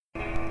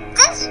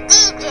This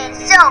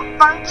DJ's so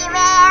funky,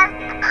 man.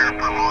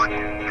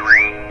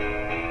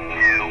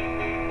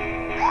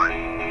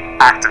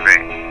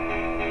 Activate.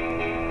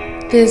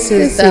 This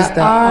is the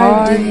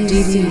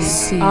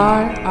RDDC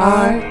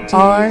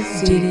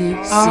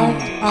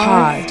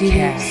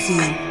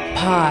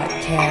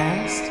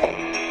podcast.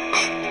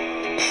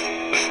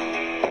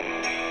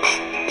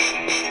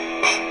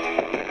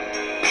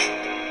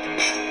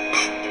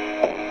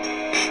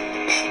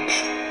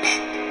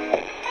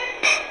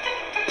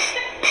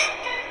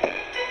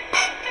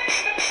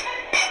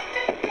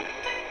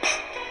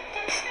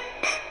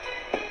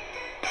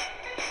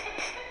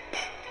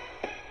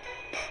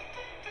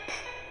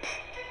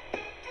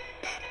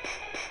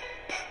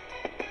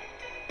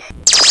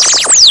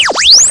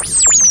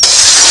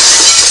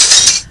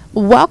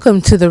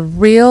 Welcome to the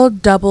Real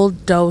Double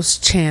Dose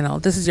channel.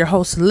 This is your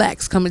host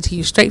Lex, coming to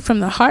you straight from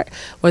the heart,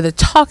 where the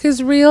talk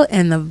is real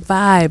and the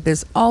vibe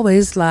is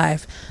always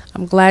live.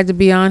 I'm glad to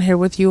be on here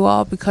with you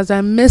all because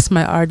I miss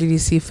my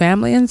RDDC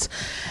familians,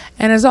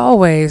 and as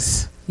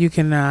always, you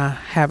can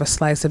have a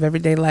slice of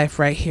everyday life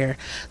right here.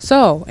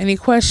 So any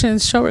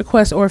questions, show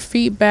requests, or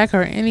feedback,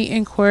 or any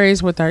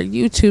inquiries with our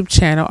YouTube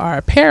channel, our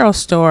apparel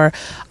store,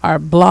 our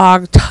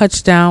blog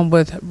Touchdown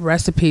with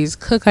recipes,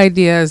 cook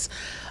ideas,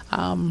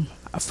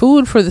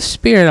 food for the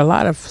spirit, a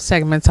lot of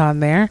segments on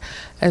there,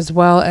 as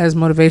well as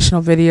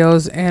motivational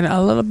videos and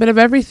a little bit of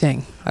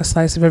everything, a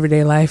slice of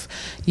everyday life.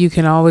 You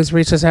can always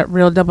reach us at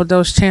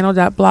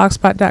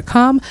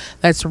realdoubledosechannel.blogspot.com.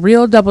 That's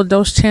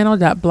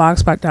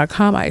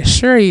realdoubledosechannel.blogspot.com. I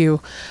assure you,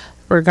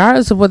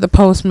 regardless of what the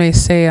post may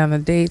say on the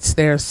dates,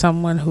 there's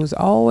someone who's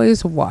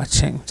always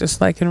watching, just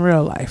like in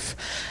real life.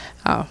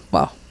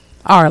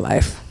 Our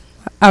life.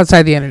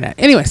 Outside the internet.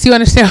 Anyway, so you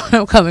understand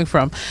where I'm coming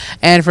from.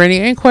 And for any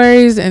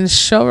inquiries and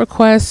show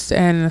requests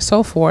and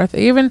so forth,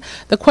 even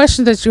the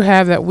questions that you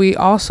have that we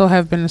also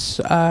have been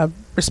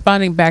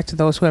responding back to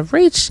those who have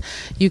reached,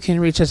 you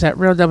can reach us at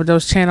Real Double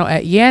Dose Channel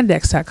at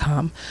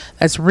yandex.com.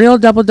 That's Real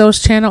Double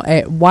Dose Channel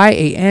at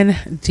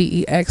yandex.com.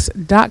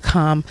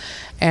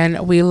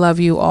 And we love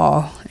you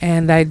all.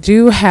 And I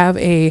do have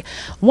a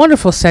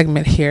wonderful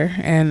segment here,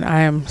 and I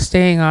am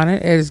staying on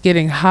it. It is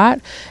getting hot.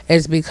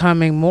 It's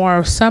becoming more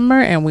of summer,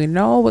 and we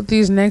know what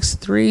these next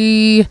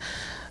 3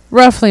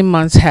 roughly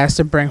months has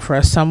to bring for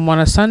us. Some want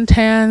a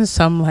suntan,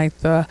 some like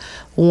the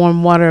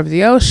warm water of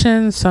the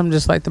ocean, some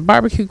just like the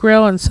barbecue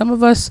grill, and some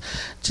of us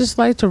just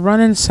like to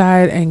run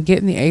inside and get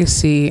in the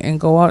AC and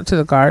go out to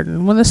the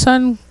garden when the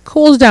sun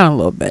cools down a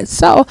little bit.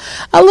 So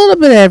a little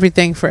bit of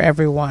everything for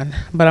everyone,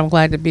 but I'm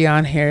glad to be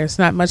on here. It's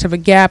not much of a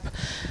gap,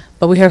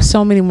 but we have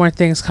so many more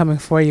things coming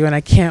for you, and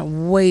I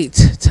can't wait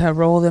to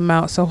roll them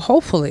out. So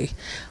hopefully,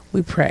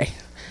 we pray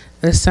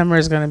this summer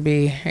is going to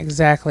be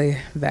exactly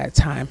that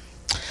time.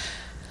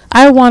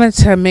 I wanted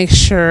to make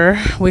sure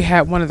we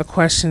had one of the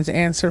questions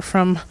answered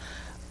from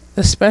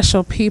the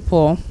special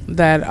people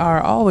that are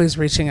always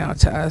reaching out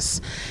to us.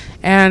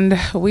 And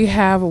we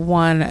have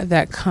one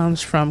that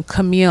comes from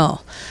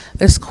Camille.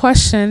 This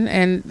question,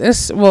 and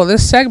this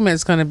segment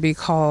is going to be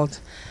called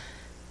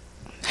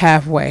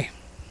Halfway.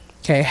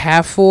 Okay,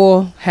 half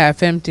full,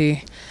 half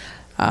empty.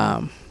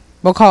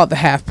 We'll call it the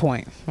half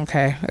point.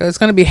 Okay, it's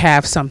going to be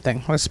half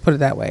something. Let's put it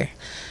that way.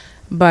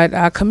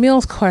 But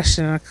Camille's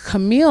question,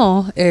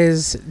 Camille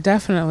is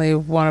definitely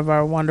one of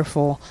our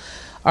wonderful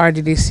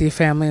RDDC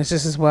families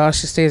just as well.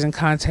 She stays in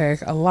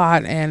contact a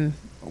lot, and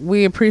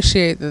we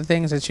appreciate the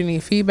things that you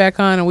need feedback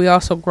on, and we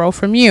also grow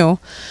from you.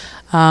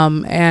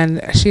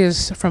 And she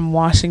is from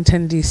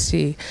Washington,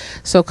 D.C.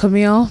 So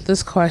Camille,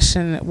 this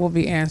question will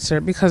be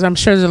answered because I'm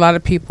sure there's a lot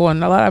of people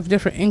and a lot of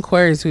different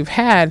inquiries we've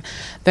had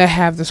that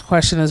have this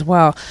question as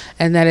well,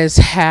 and that is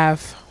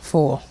half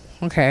full.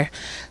 Okay,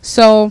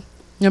 so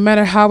no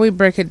matter how we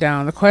break it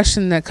down, the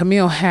question that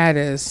Camille had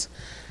is,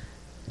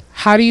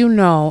 how do you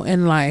know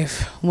in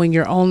life when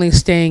you're only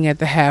staying at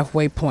the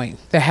halfway point,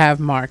 the half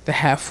mark, the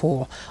half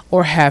full,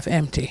 or half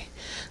empty?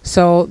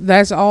 So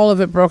that's all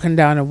of it broken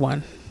down in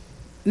one.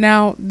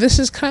 Now, this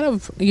is kind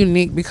of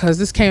unique because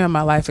this came in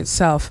my life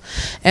itself.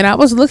 And I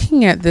was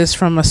looking at this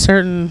from a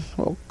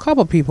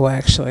couple people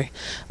actually,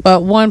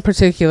 but one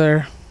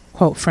particular,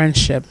 quote,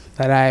 friendship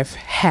that I've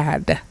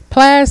had.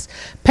 Past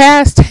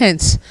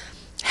tense.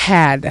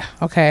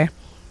 Okay,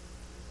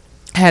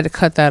 had to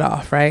cut that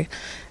off, right?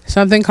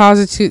 Something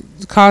causes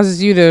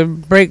you to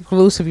break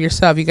loose of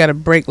yourself. You got to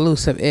break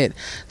loose of it.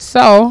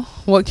 So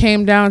what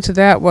came down to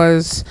that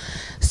was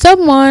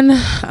someone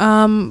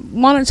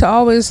wanted to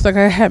always, like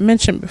I had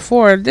mentioned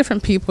before,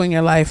 different people in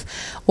your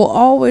life will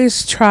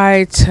always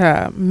try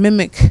to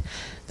mimic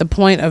the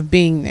point of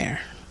being there.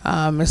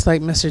 It's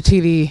like Mr.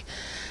 TD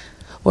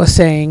was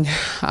saying,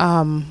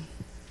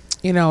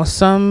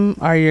 some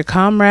are your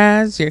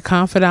comrades, your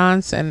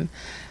confidants, and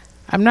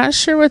I'm not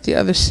sure what the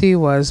other C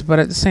was, but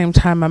at the same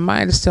time, my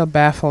mind is still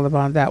baffled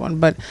about that one.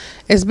 But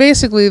it's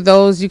basically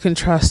those you can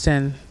trust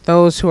in,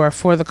 those who are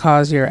for the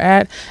cause you're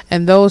at,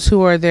 and those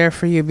who are there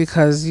for you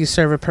because you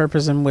serve a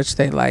purpose in which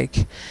they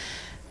like.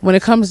 when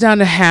it comes down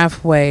to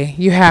halfway,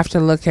 you have to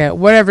look at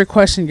whatever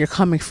question you're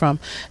coming from.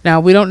 Now,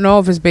 we don't know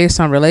if it's based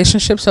on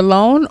relationships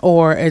alone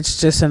or it's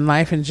just in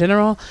life in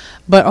general,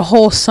 but a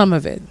whole sum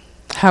of it,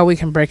 how we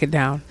can break it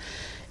down.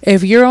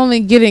 If you're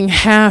only getting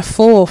half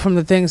full from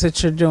the things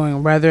that you're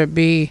doing, whether it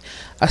be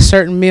a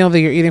certain meal that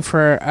you're eating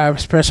for a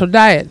special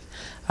diet,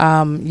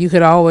 you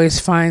could always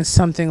find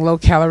something low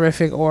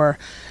calorific or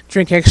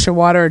drink extra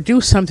water or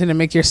do something to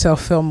make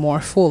yourself feel more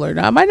fuller.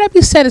 Now, it might not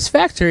be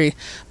satisfactory,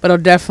 but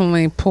it'll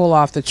definitely pull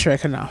off the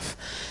trick enough.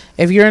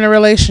 If you're in a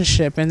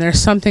relationship and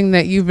there's something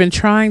that you've been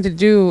trying to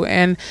do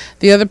and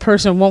the other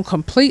person won't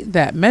complete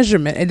that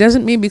measurement, it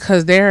doesn't mean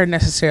because they're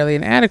necessarily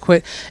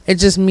inadequate. It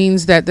just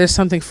means that there's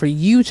something for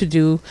you to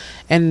do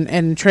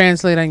and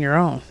translate on your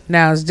own.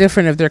 Now, it's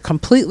different if they're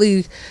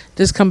completely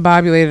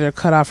discombobulated or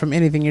cut off from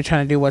anything you're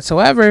trying to do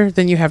whatsoever.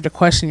 Then you have to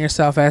question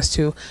yourself as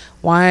to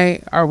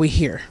why are we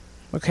here?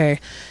 Okay.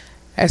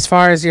 As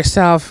far as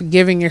yourself,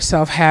 giving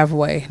yourself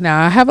halfway.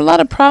 Now, I have a lot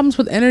of problems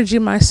with energy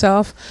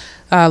myself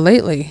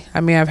lately. I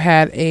mean, I've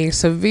had a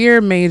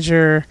severe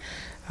major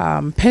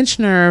pinched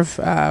nerve,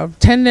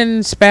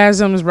 tendon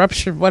spasms,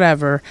 ruptured,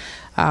 whatever,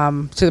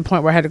 to the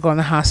point where I had to go in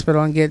the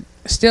hospital and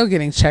still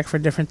getting checked for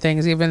different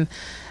things. Even,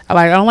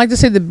 I don't like to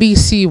say the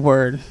BC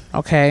word,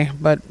 okay,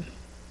 but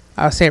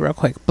I'll say it real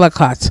quick. Blood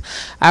clots.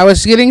 I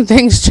was getting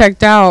things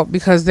checked out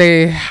because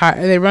they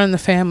run the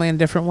family in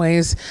different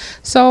ways.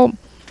 So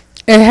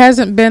it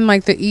hasn't been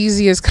like the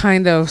easiest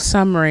kind of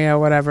summary or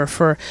whatever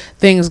for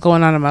things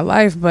going on in my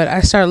life, but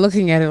I started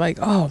looking at it like,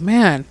 oh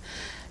man,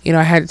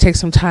 I had to take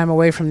some time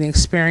away from the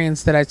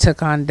experience that I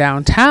took on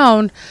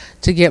downtown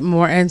to get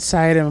more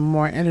insight and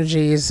more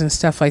energies and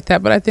stuff like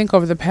that. But I think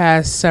over the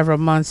past several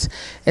months,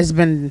 it's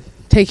been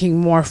taking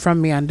more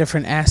from me on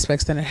different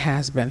aspects than it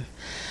has been.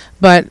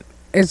 But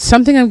it's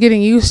something I'm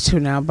getting used to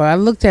now, but I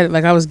looked at it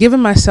like I was giving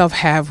myself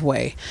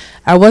halfway.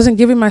 I wasn't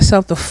giving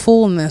myself the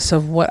fullness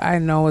of what I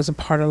know is a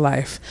part of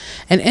life.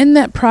 And in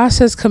that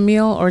process,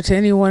 Camille, or to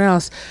anyone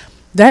else,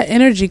 that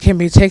energy can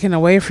be taken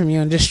away from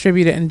you and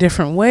distributed in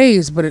different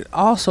ways, but it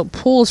also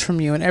pulls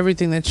from you in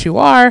everything that you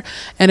are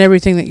and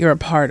everything that you're a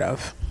part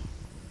of.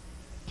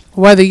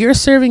 Whether you're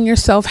serving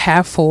yourself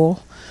half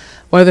full,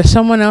 whether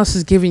someone else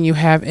is giving you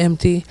half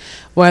empty,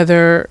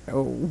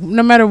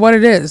 no matter what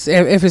it is,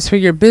 if it's for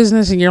your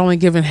business and you're only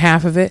giving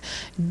half of it,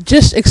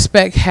 just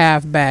expect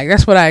half back.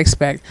 That's what I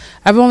expect.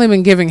 I've only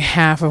been giving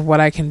half of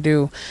what I can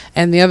do.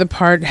 And the other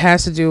part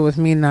has to do with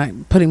me not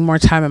putting more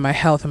time in my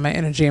health and my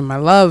energy and my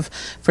love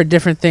for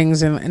different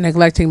things and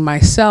neglecting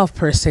myself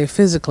per se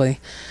physically,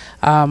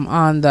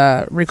 on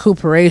the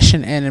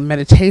recuperation and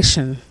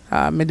meditation,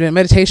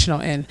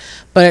 meditational end.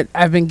 But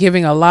I've been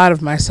giving a lot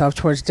of myself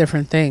towards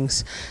different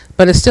things.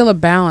 But it's still a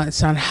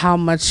balance on how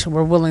much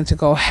we're willing to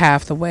go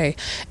half the way.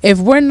 If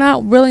we're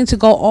not willing to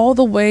go all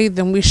the way,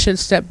 then we should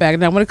step back.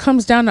 Now, when it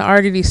comes down to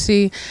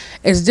RDDC,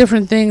 it's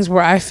different things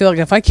where I feel like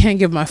if I can't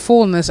give my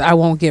fullness, I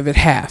won't give it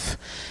half.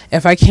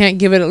 If I can't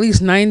give it at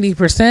least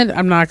 90%,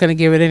 I'm not going to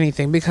give it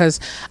anything, because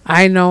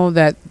I know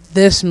that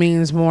this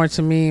means more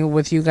to me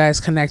with you guys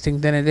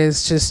connecting than it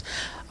is just,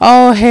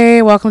 oh,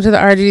 hey, welcome to the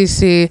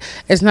RDDC.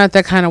 It's not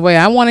that kind of way.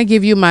 I want to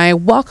give you my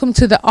welcome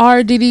to the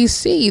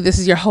RDDC. This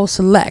is your host,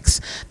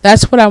 Lex.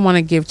 That's what I want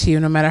to give to you,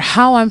 no matter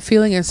how I'm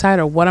feeling inside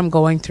or what I'm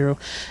going through.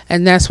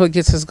 And that's what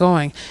gets us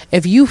going.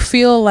 If you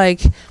feel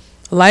like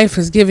life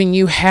is giving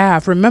you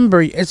half,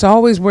 remember, it's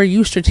always where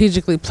you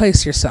strategically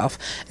place yourself.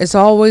 It's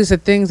always the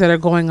things that are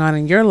going on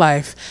in your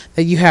life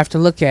that you have to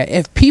look at.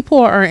 If people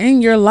are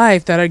in your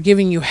life that are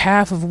giving you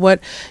half of what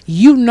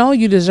you know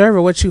you deserve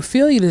or what you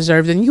feel you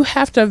deserve, then you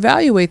have to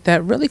evaluate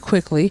that really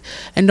quickly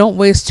and don't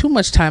waste too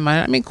much time on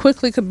it. I mean,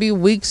 quickly could be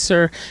weeks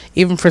or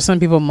even for some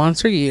people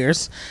months or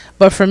years.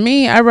 But for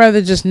me, I'd rather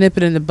just nip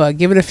it in the bud.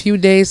 Give it a few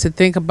days to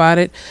think about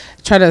it,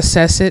 try to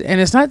assess it. And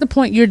it's not the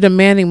point you're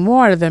demanding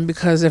more out of them,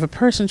 because if a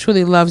person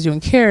truly loves you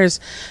and cares,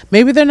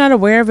 maybe they're not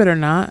aware of it or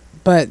not,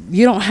 but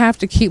you don't have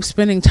to keep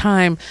spending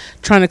time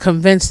trying to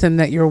convince them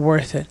that you're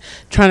worth it,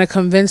 trying to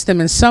convince them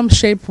in some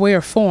shape, way,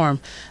 or form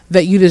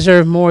that you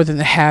deserve more than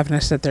the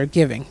halfness that they're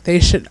giving. They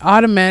should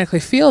automatically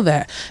feel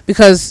that,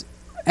 because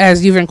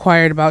as you've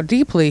inquired about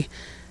deeply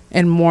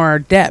in more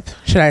depth,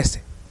 should I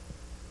say,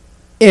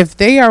 if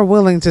they are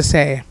willing to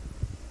say,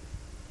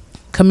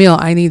 Camille,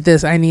 I need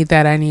this, I need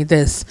that, I need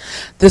this.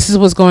 This is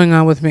what's going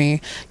on with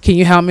me. Can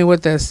you help me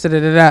with this? Da,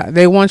 da, da, da.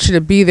 They want you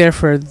to be there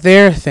for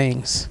their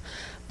things,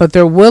 but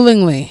they're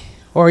willingly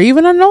or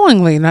even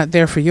unknowingly not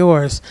there for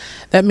yours.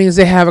 That means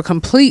they have a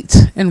complete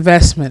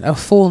investment of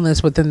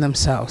fullness within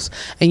themselves,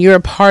 and you're a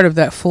part of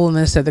that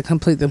fullness that they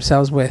complete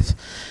themselves with.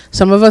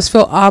 Some of us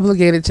feel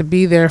obligated to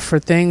be there for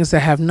things that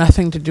have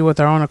nothing to do with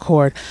our own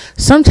accord.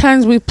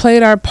 Sometimes we've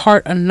played our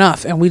part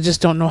enough and we just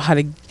don't know how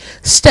to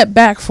step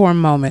back for a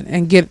moment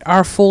and get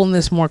our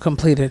fullness more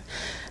completed.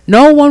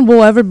 No one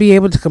will ever be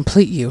able to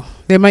complete you.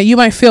 You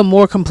might feel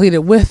more completed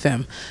with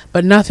them,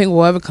 but nothing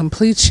will ever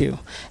complete you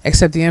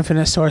except the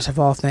infinite source of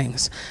all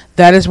things.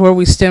 That is where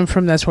we stem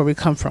from. That's where we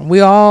come from. We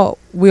all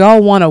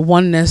want a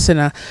oneness and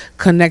a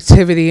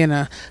connectivity and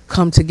a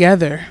come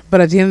together.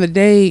 But at the end of the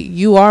day,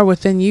 you are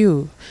within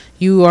you.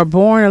 You are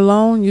born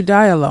alone, you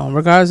die alone,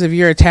 regardless if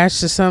you're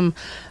attached to some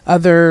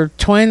other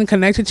twin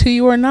connected to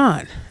you or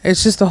not.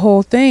 It's just the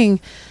whole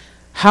thing.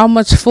 How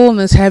much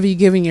fullness have you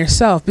given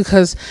yourself?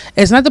 Because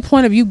it's not the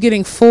point of you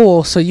getting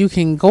full so you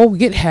can go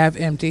get half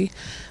empty,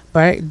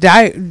 right?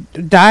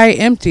 Die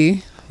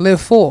empty,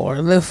 live full,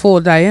 or live full,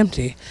 die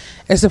empty.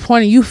 It's the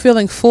point of you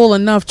feeling full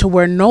enough to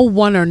where no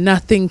one or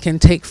nothing can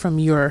take from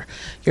your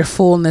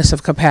fullness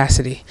of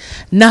capacity.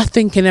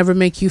 Nothing can ever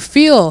make you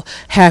feel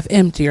half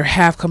empty or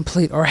half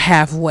complete or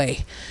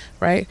halfway,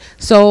 right?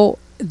 So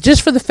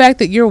just for the fact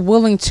that you're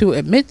willing to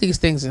admit these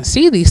things and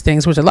see these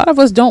things, which a lot of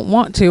us don't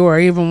want to or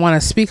even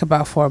want to speak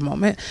about for a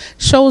moment,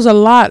 shows a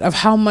lot of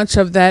how much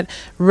of that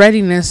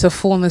readiness of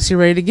fullness you're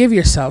ready to give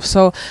yourself.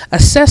 So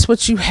assess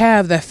what you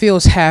have that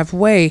feels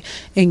halfway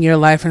in your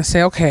life and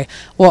say, okay,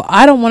 well,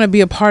 I don't want to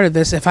be a part of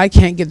this if I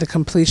can't get the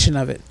completion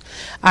of it.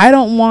 I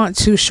don't want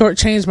to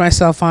shortchange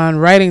myself on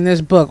writing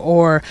this book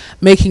or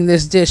making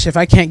this dish if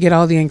I can't get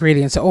all the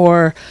ingredients,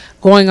 or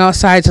going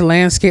outside to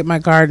landscape my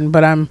garden,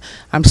 but I'm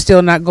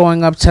still not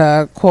going up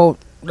to quote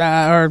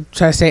or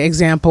should I say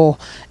example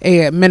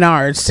a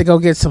Menards to go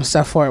get some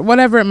stuff for it,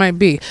 whatever it might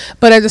be.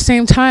 But at the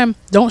same time,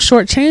 don't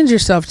shortchange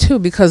yourself too,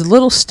 because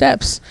little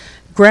steps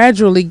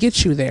gradually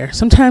get you there.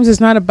 Sometimes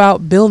it's not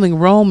about building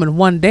Rome in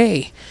one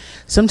day.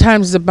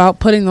 Sometimes it's about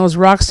putting those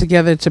rocks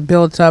together to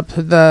build up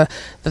the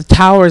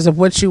towers of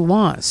what you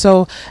want.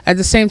 So at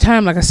the same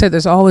time, like I said,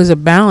 there's always a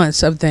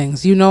balance of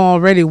things. You know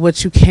already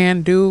what you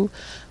can do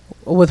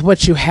with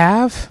what you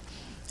have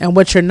and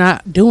what you're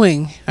not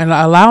doing and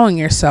allowing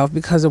yourself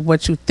because of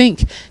what you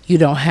think you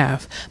don't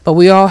have. But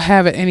we all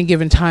have at any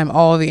given time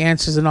all the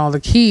answers and all the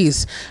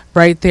keys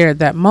right there at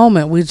that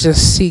moment. We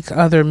just seek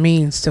other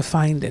means to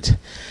find it.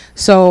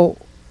 So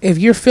if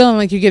you're feeling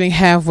like you're getting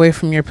halfway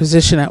from your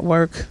position at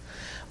work,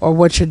 or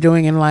what you're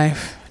doing in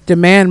life,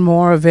 demand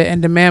more of it,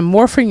 and demand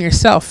more from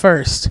yourself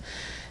first,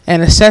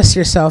 and assess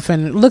yourself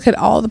and look at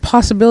all the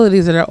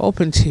possibilities that are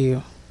open to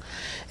you.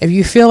 If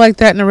you feel like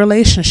that in a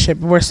relationship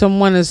where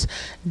someone is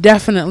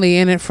definitely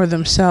in it for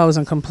themselves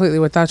and completely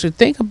without you,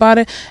 think about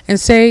it and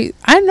say,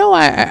 I know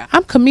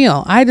I'm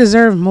Camille. I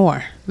deserve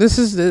more.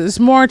 There's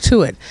more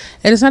to it.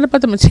 And it's not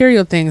about the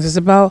material things. It's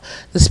about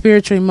the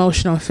spiritual,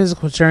 emotional, and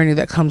physical journey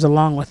that comes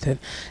along with it.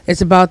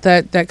 It's about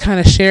that kind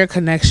of shared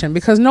connection,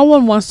 because no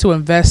one wants to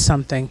invest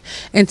something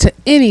into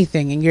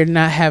anything and you're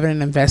not having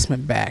an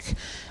investment back.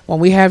 When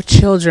we have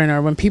children,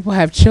 or when people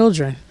have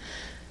children,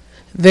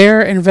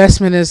 their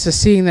investment is to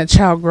seeing that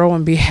child grow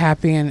and be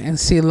happy and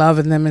see love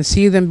in them and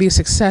see them be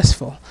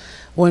successful.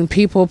 When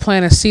people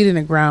plant a seed in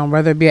the ground,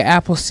 whether it be an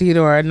apple seed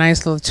or a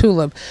nice little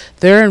tulip,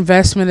 their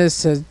investment is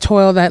to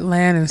toil that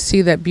land and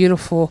see that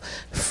beautiful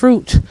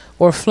fruit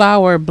or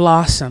flower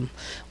blossom.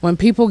 When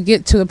people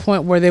get to the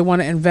point where they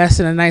want to invest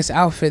in a nice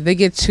outfit, they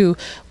get to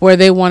where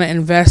they want to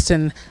invest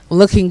in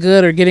looking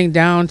good or getting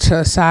down to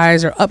a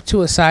size or up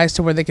to a size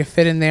to where they can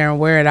fit in there and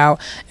wear it out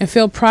and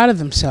feel proud of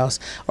themselves,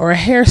 or a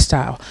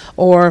hairstyle.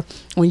 Or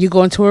when you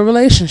go into a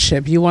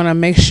relationship, you want to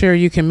make sure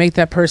you can make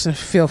that person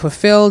feel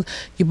fulfilled.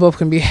 You both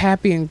can be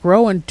happy and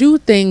grow and do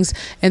things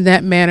in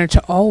that manner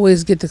to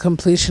always get the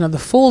completion of the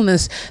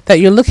fullness that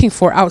you're looking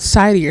for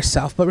outside of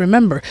yourself. But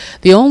remember,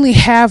 the only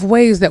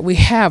halfways that we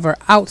have are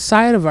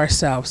outside of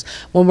ourselves,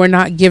 when we're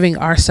not giving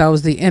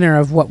ourselves the inner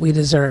of what we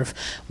deserve.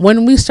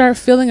 When we start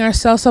filling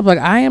ourselves up like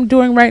I am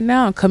doing right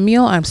now,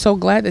 Camille, I'm so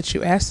glad that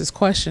you asked this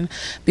question,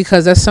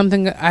 because that's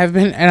something I've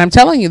been, and I'm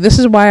telling you, this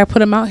is why I put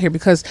them out here,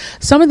 because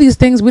some of these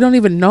things we don't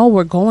even know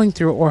we're going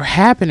through or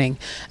happening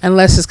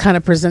unless it's kind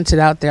of presented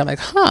out there like,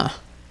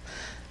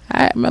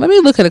 let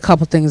me look at a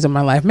couple things in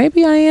my life.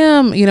 Maybe I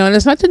am, and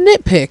it's not to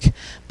nitpick,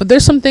 but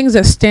there's some things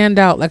that stand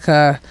out like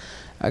a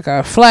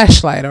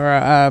flashlight or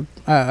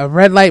a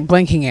red light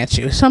blinking at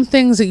you. Some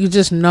things that you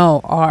just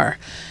know are.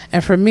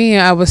 And for me,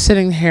 I was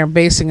sitting here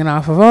basing it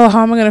off of,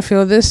 how am I going to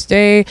feel this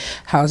day?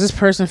 How is this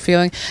person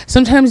feeling?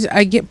 Sometimes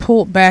I get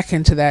pulled back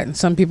into that. And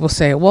some people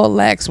say, well,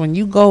 Lex, when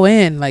you go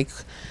in, like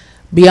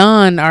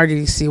beyond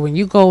RDC, when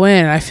you go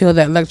in, I feel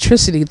that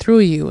electricity through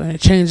you and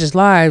it changes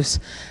lives.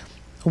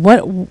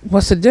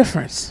 What's the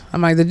difference?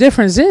 I'm like, the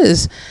difference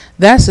is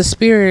that's the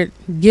spirit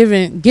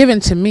given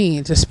to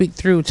me to speak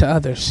through to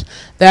others.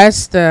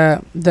 That's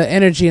the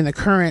energy and the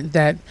current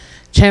that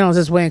channels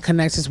its way and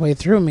connects its way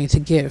through me to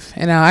give.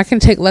 And now I can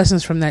take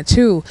lessons from that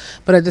too,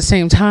 but at the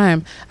same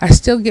time, I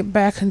still get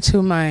back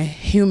into my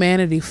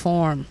humanity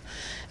form,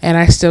 and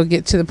I still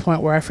get to the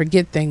point where I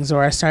forget things,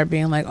 or I start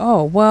being like,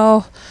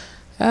 okay,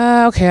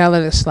 I'll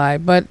let it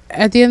slide. But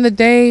at the end of the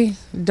day,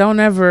 don't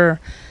ever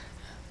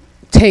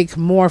take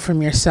more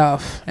from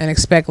yourself and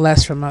expect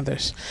less from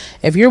others.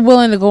 If you're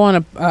willing to go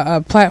on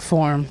a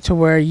platform to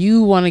where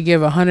you want to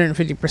give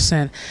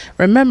 150%,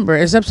 remember,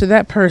 it's up to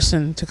that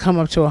person to come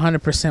up to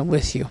 100%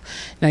 with you.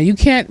 Now, you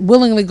can't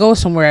willingly go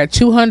somewhere at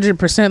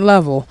 200%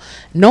 level,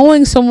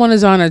 knowing someone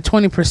is on a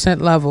 20%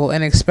 level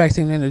and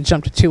expecting them to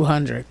jump to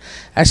 200.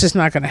 That's just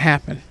not going to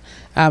happen.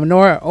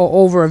 Nor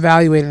over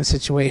evaluating the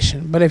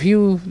situation. But if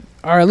you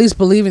are at least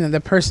believing that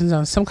the person's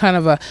on some kind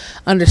of a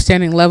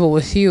understanding level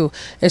with you,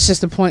 it's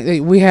just the point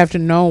that we have to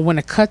know when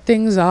to cut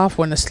things off,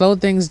 when to slow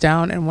things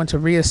down, and when to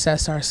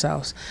reassess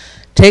ourselves.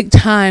 Take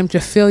time to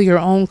fill your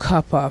own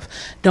cup up.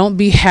 Don't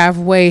be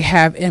halfway,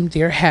 half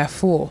empty, or half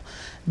full.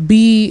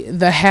 Be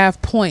the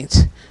half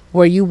point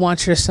where you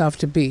want yourself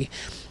to be.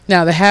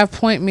 Now, the half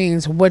point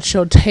means what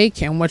you'll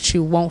take and what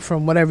you won't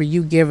from whatever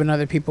you give and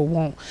other people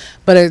won't.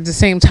 But at the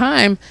same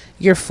time,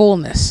 your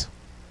fullness.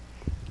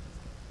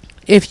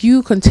 If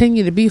you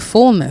continue to be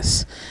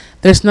fullness,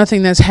 there's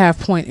nothing that's half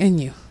point in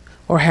you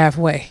or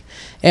halfway.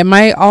 It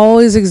might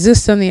always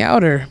exist on the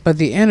outer, but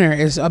the inner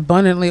is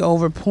abundantly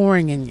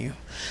overpouring in you.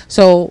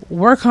 So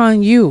work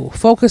on you,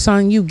 focus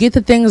on you, get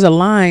the things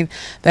aligned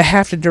that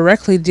have to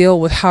directly deal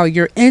with how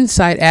your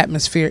inside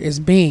atmosphere is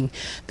being.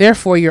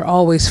 Therefore, you're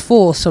always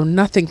full, so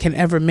nothing can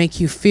ever make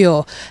you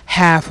feel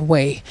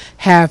halfway,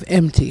 half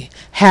empty,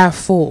 half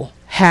full,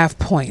 half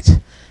point,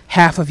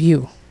 half of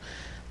you.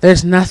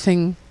 There's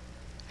nothing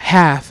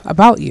half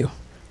about you.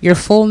 Your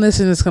fullness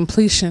and its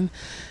completion.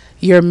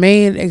 You're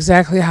made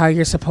exactly how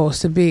you're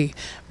supposed to be.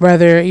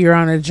 Whether you're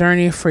on a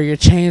journey for your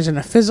change in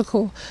a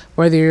physical,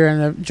 whether you're on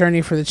a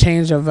journey for the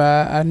change of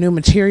a new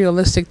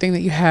materialistic thing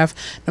that you have,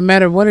 no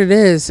matter what it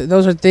is,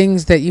 those are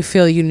things that you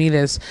feel you need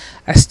as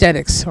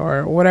aesthetics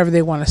or whatever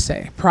they want to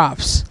say,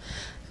 props.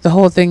 The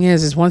whole thing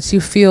is once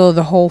you feel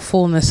the whole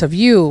fullness of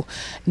you,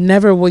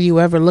 never will you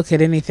ever look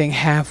at anything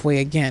halfway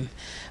again.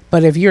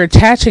 But if you're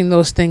attaching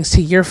those things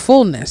to your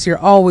fullness, you're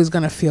always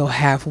going to feel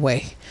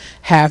halfway,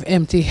 half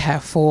empty,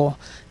 half full,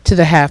 to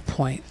the half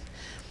point.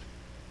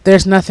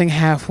 There's nothing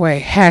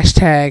halfway.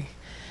 Hashtag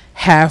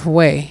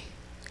halfway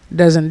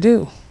doesn't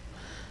do.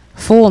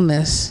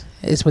 Fullness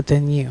is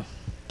within you.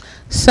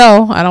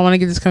 So I don't want to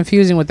get this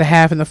confusing with the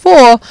half and the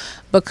full,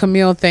 but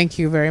Camille, thank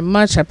you very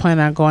much. I plan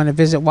on going to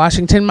visit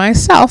Washington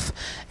myself.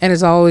 And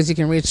as always, you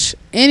can reach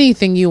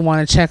anything you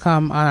want to check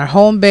on our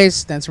home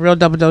base. That's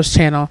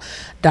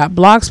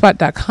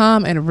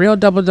realdoubledosechannel.blogspot.com and Real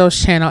Double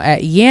Dose Channel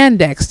at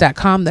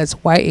yandex.com. That's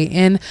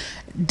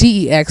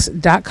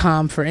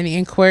YANDEX.com for any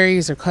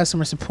inquiries or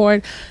customer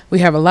support. We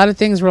have a lot of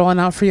things rolling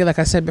out for you. Like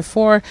I said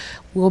before,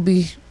 we'll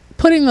be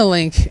putting the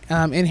link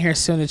in here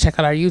soon to check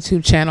out our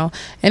YouTube channel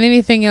and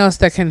anything else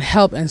that can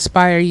help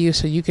inspire you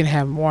so you can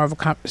have more of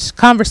a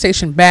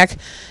conversation back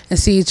and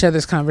see each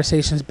other's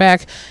conversations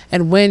back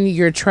and win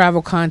your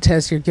travel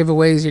contests, your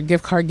giveaways, your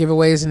gift card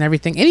giveaways and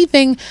everything.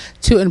 Anything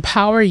to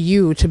empower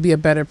you to be a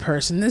better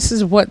person. This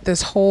is what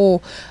this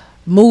whole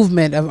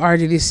movement of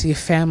RDDC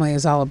family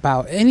is all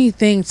about.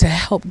 Anything to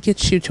help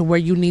get you to where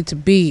you need to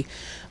be.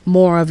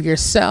 More of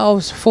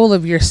yourselves, full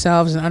of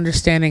yourselves, and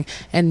understanding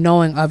and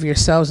knowing of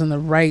yourselves in the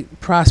right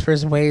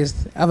prosperous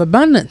ways of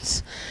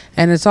abundance.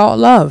 And it's all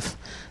love.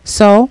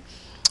 So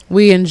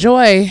we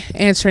enjoy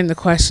answering the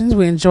questions.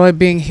 We enjoy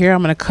being here.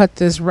 I'm going to cut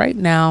this right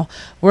now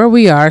where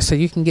we are so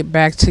you can get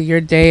back to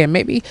your day and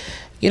maybe,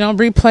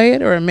 replay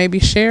it or maybe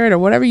share it or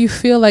whatever you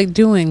feel like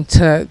doing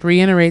to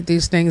reiterate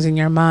these things in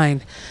your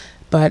mind.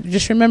 But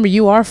just remember,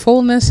 you are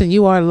fullness and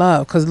you are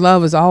love, because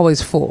love is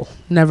always full,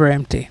 never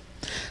empty.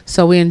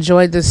 So we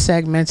enjoyed this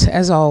segment.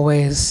 As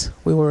always,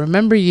 we will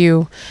remember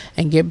you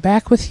and get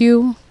back with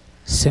you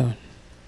soon.